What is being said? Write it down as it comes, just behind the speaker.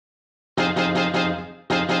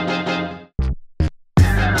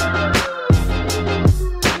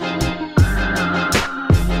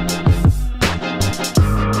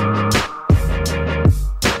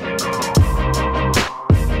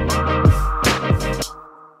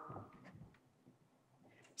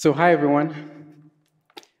So hi, everyone.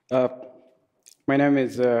 Uh, my name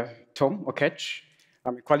is Tom Oketch.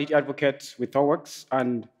 I'm a quality advocate with ThoughtWorks,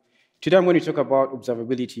 and today I'm going to talk about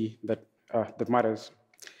observability that matters.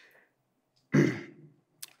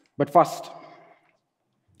 But first,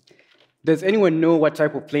 does anyone know what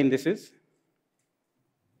type of plane this is?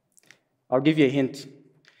 I'll give you a hint.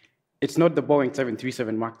 It's not the Boeing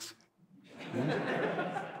 737 MAX.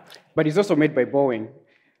 But it's also made by Boeing.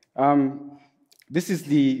 This is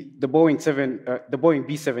the Boeing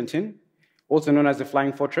B17, also known as the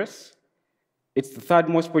Flying Fortress. It's the third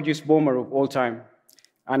most produced bomber of all time,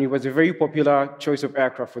 and it was a very popular choice of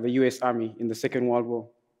aircraft for the US Army in the Second World War.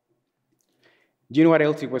 Do you know what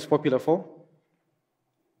else it was popular for?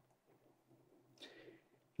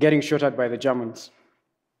 Getting shot at by the Germans.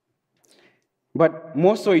 But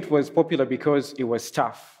more so, it was popular because it was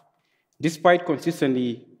tough. Despite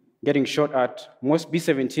consistently getting shot at, most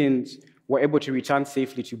B-17s were able to return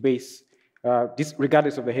safely to base,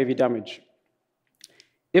 regardless of the heavy damage.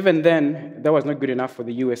 Even then, that was not good enough for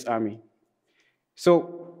the US Army.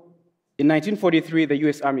 So in 1943, the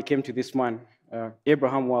US Army came to this man,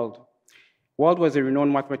 Abraham Wald. Wald was a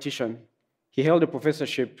renowned mathematician. He held a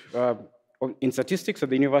professorship in statistics at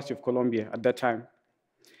the University of Columbia at that time.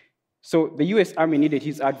 So the US Army needed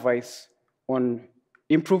his advice on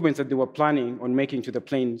improvements that they were planning on making to the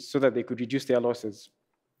planes so that they could reduce their losses.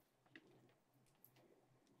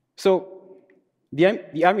 So the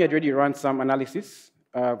Army had already run some analysis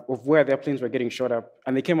of where their planes were getting shot up,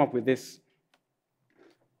 and they came up with this.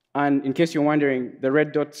 And in case you're wondering, the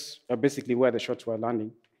red dots are basically where the shots were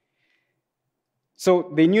landing.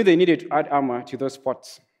 So they knew they needed to add armor to those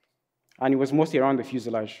spots, and it was mostly around the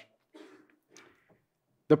fuselage.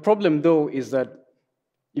 The problem, though, is that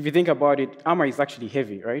if you think about it, armor is actually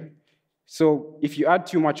heavy, right? So if you add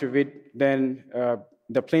too much of it, then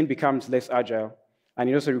the plane becomes less agile, and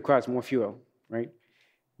it also requires more fuel, right?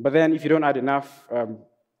 But then if you don't add enough,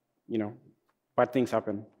 bad things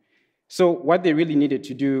happen. So what they really needed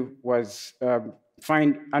to do was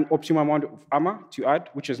find an optimal amount of armor to add,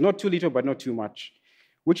 which is not too little, but not too much,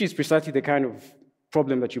 which is precisely the kind of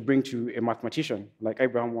problem that you bring to a mathematician like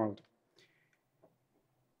Abraham Wald.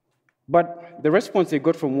 But the response they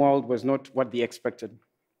got from Wald was not what they expected.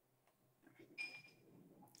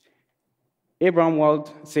 Abraham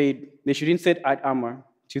Wald said they should instead add armor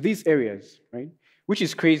to these areas, right? Which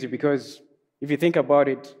is crazy because if you think about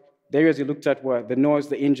it, the areas he looked at were the nose,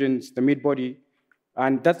 the engines, the mid-body,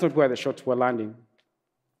 and that's not where the shots were landing.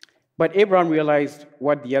 But Abraham realized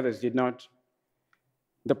what the others did not.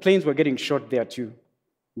 The planes were getting shot there too,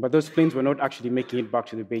 but those planes were not actually making it back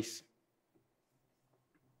to the base.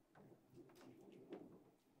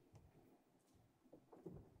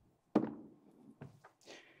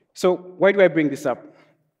 So why do I bring this up?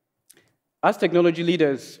 As technology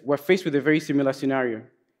leaders, we're faced with a very similar scenario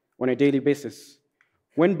on a daily basis.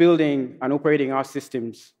 When building and operating our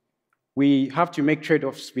systems, we have to make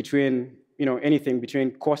trade-offs between anything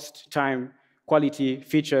between cost, time, quality,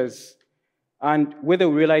 features, and whether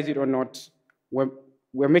we realize it or not, we're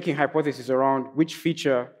making hypotheses around which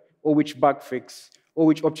feature or which bug fix or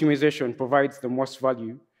which optimization provides the most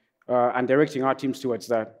value and directing our teams towards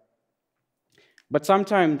that. But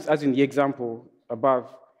sometimes, as in the example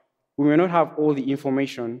above, we may not have all the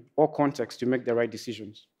information or context to make the right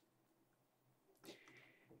decisions.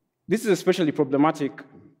 This is especially problematic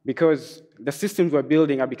because the systems we're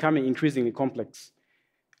building are becoming increasingly complex.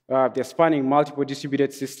 They're spanning multiple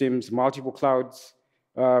distributed systems, multiple clouds,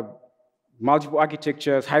 multiple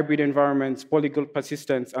architectures, hybrid environments, polyglot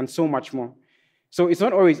persistence, and so much more. So it's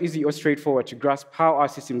not always easy or straightforward to grasp how our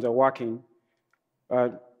systems are working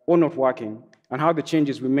or not working, and how the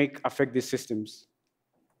changes we make affect these systems.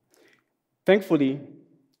 Thankfully,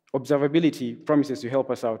 observability promises to help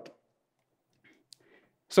us out.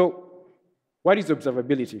 So, what is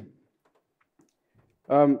observability?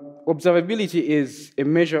 Observability is a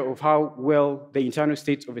measure of how well the internal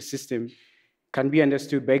states of a system can be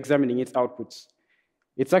understood by examining its outputs.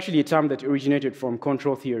 It's actually a term that originated from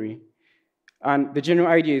control theory. And the general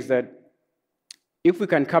idea is that if we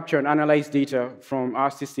can capture and analyze data from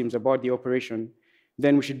our systems about the operation,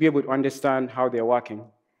 then we should be able to understand how they're working.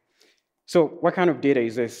 So what kind of data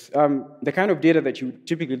is this? The kind of data that you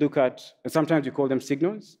typically look at, and sometimes we call them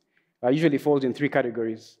signals, usually falls in three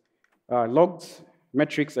categories: logs,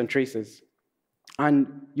 metrics, and traces.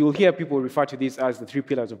 And you'll hear people refer to these as the three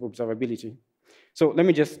pillars of observability. So let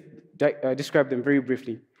me just describe them very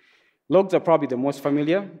briefly. Logs are probably the most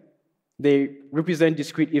familiar. They represent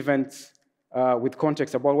discrete events with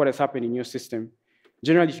context about what has happened in your system.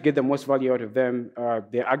 Generally, to get the most value out of them,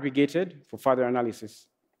 they're aggregated for further analysis.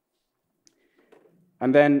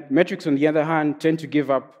 And then metrics, on the other hand, tend to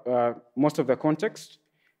give up most of the context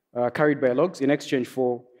carried by logs in exchange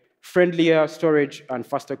for friendlier storage and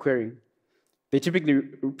faster querying. They typically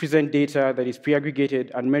represent data that is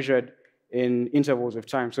pre-aggregated and measured in intervals of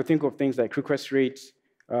time. So think of things like request rate,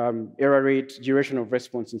 error rate, duration of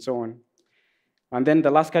response, and so on. And then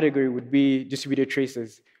the last category would be distributed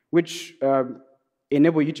traces, which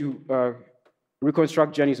enable you to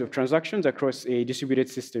reconstruct journeys of transactions across a distributed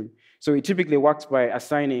system. So it typically works by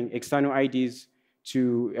assigning external IDs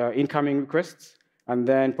to incoming requests, and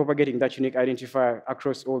then propagating that unique identifier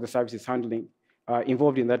across all the services handling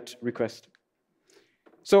involved in that request.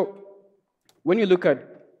 So when you look at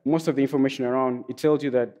most of the information around, it tells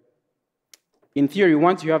you that, in theory,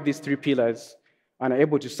 once you have these three pillars and are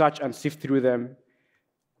able to search and sift through them,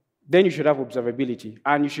 then you should have observability,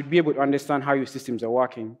 and you should be able to understand how your systems are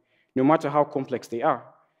working, no matter how complex they are.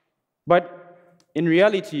 But in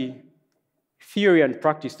reality, theory and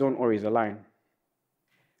practice don't always align.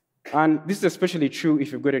 And this is especially true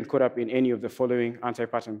if you've gotten caught up in any of the following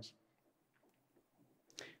anti-patterns.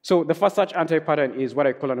 So the first such anti-pattern is what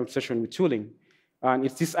I call an obsession with tooling. And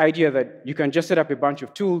it's this idea that you can just set up a bunch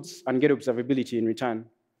of tools and get observability in return.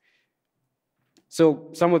 So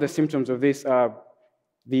some of the symptoms of this are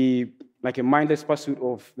like a mindless pursuit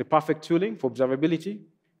of the perfect tooling for observability,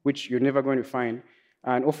 which you're never going to find,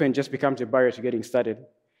 and often just becomes a barrier to getting started.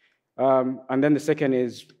 And then the second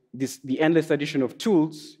is the endless addition of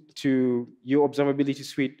tools to your observability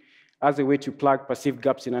suite as a way to plug perceived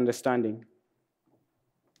gaps in understanding.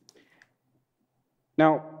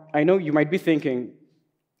 Now, I know you might be thinking,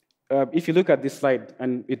 if you look at this slide,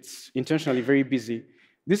 and it's intentionally very busy,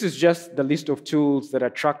 this is just the list of tools that are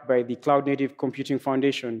tracked by the Cloud Native Computing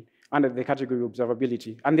Foundation under the category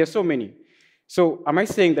observability. And there are so many. So am I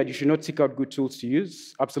saying that you should not seek out good tools to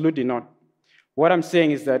use? Absolutely not. What I'm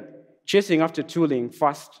saying is that chasing after tooling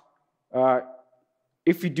fast,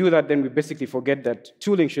 if we do that, then we basically forget that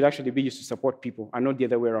tooling should actually be used to support people and not the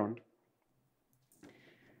other way around.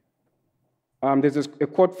 There's a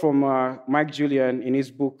quote from Mike Julian in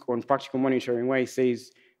his book on practical monitoring where he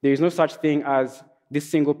says, there is no such thing as this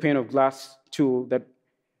single pane of glass tool that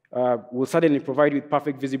will suddenly provide you with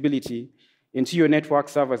perfect visibility into your network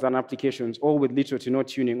servers and applications, all with little to no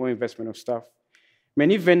tuning or investment of staff.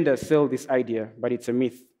 Many vendors sell this idea, but it's a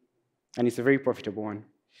myth, and it's a very profitable one.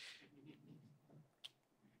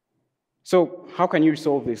 So how can you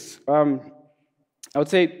resolve this? I would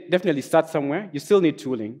say definitely start somewhere. You still need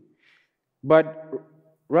tooling. But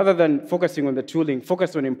rather than focusing on the tooling,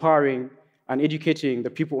 focus on empowering and educating the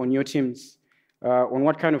people on your teams on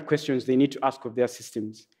what kind of questions they need to ask of their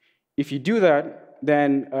systems. If you do that,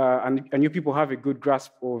 then, and your people have a good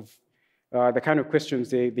grasp of the kind of questions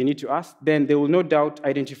they need to ask, then they will no doubt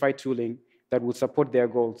identify tooling that will support their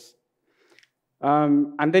goals.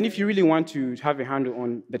 And then if you really want to have a handle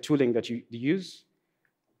on the tooling that you use,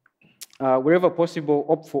 wherever possible,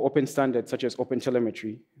 opt for open standards such as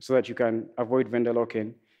OpenTelemetry so that you can avoid vendor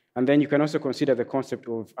lock-in. And then you can also consider the concept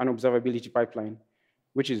of an observability pipeline,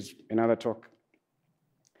 which is another talk.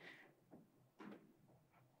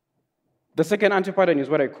 The second antipattern is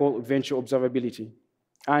what I call eventual observability.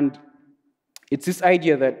 And it's this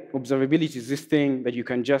idea that observability is this thing that you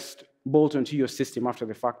can just bolt onto your system after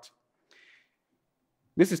the fact.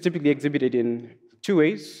 This is typically exhibited in two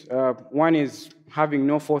ways. One is having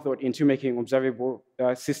no forethought into making observable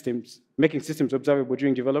systems, making systems observable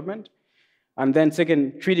during development. And then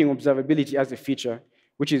second, treating observability as a feature,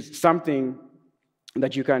 which is something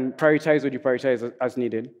that you can prioritize or deprioritize as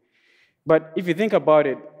needed. But if you think about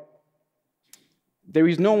it, there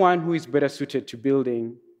is no one who is better suited to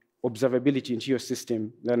building observability into your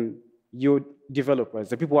system than your developers,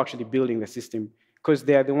 the people actually building the system, because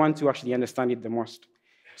they are the ones who actually understand it the most.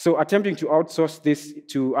 So attempting to outsource this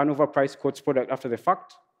to an overpriced COTS product after the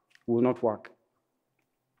fact will not work.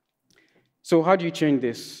 So how do you change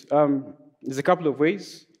this? There's a couple of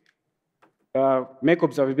ways. Make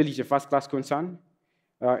observability a first-class concern.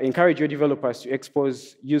 Encourage your developers to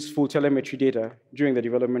expose useful telemetry data during the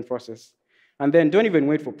development process. And then don't even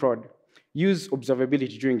wait for prod. Use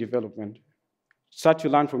observability during development. Start to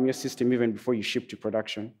learn from your system even before you ship to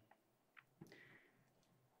production.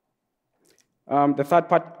 The third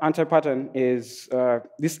anti-pattern is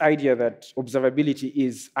this idea that observability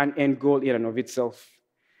is an end goal in and of itself.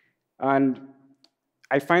 And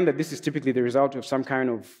I find that this is typically the result of some kind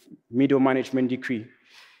of middle management decree.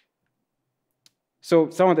 So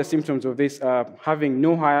some of the symptoms of this are having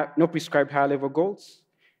no prescribed higher-level goals,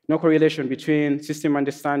 no correlation between system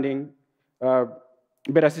understanding,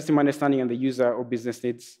 better system understanding and the user or business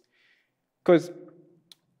needs. Because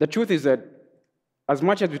the truth is that as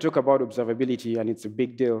much as we talk about observability and it's a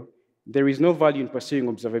big deal, there is no value in pursuing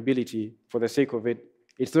observability for the sake of it.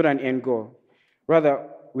 It's not an end goal. Rather,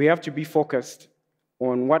 we have to be focused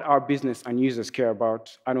on what our business and users care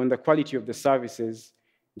about and on the quality of the services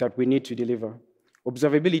that we need to deliver.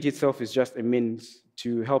 Observability itself is just a means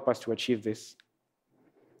to help us to achieve this.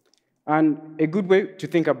 And a good way to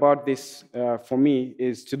think about this for me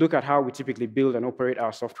is to look at how we typically build and operate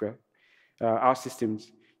our software, our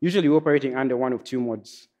systems, usually operating under one of two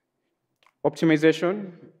modes: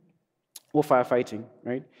 optimization or firefighting,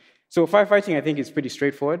 right? So firefighting, I think, is pretty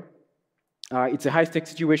straightforward. It's a high-stakes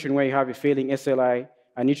situation where you have a failing SLI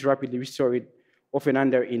and need to rapidly restore it, often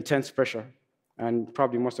under intense pressure. And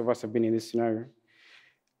probably most of us have been in this scenario.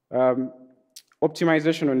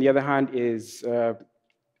 Optimization, on the other hand, is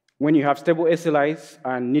when you have stable SLIs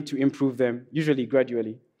and need to improve them, usually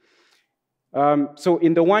gradually. So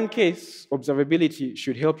in the one case, observability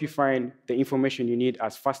should help you find the information you need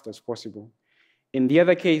as fast as possible. In the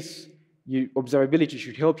other case, observability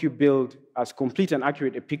should help you build as complete and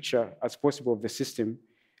accurate a picture as possible of the system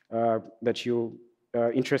that you're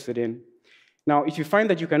interested in. Now, if you find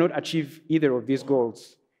that you cannot achieve either of these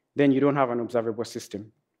goals, then you don't have an observable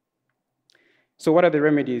system. So what are the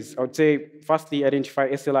remedies? I would say, firstly, identify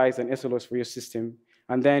SLIs and SLOs for your system,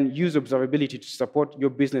 and then use observability to support your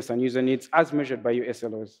business and user needs as measured by your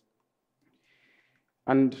SLOs.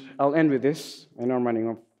 And I'll end with this. I know I'm running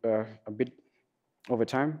up a bit over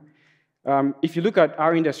time. If you look at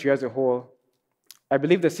our industry as a whole, I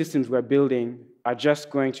believe the systems we're building are just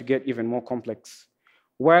going to get even more complex.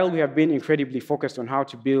 While we have been incredibly focused on how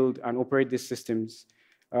to build and operate these systems,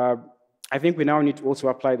 I think we now need to also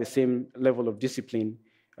apply the same level of discipline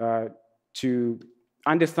to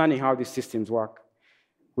understanding how these systems work.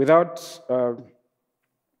 Without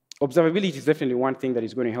observability is definitely one thing that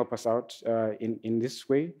is going to help us out in this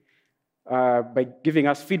way by giving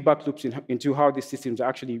us feedback loops into how these systems are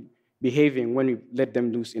actually behaving when we let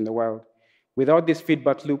them loose in the wild. Without this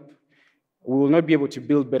feedback loop, we will not be able to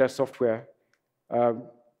build better software.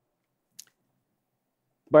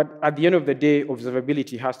 But at the end of the day,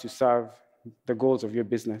 observability has to serve the goals of your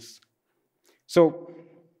business. So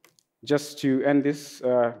just to end this,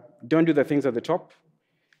 don't do the things at the top.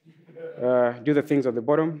 Do the things at the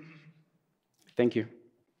bottom. Thank you.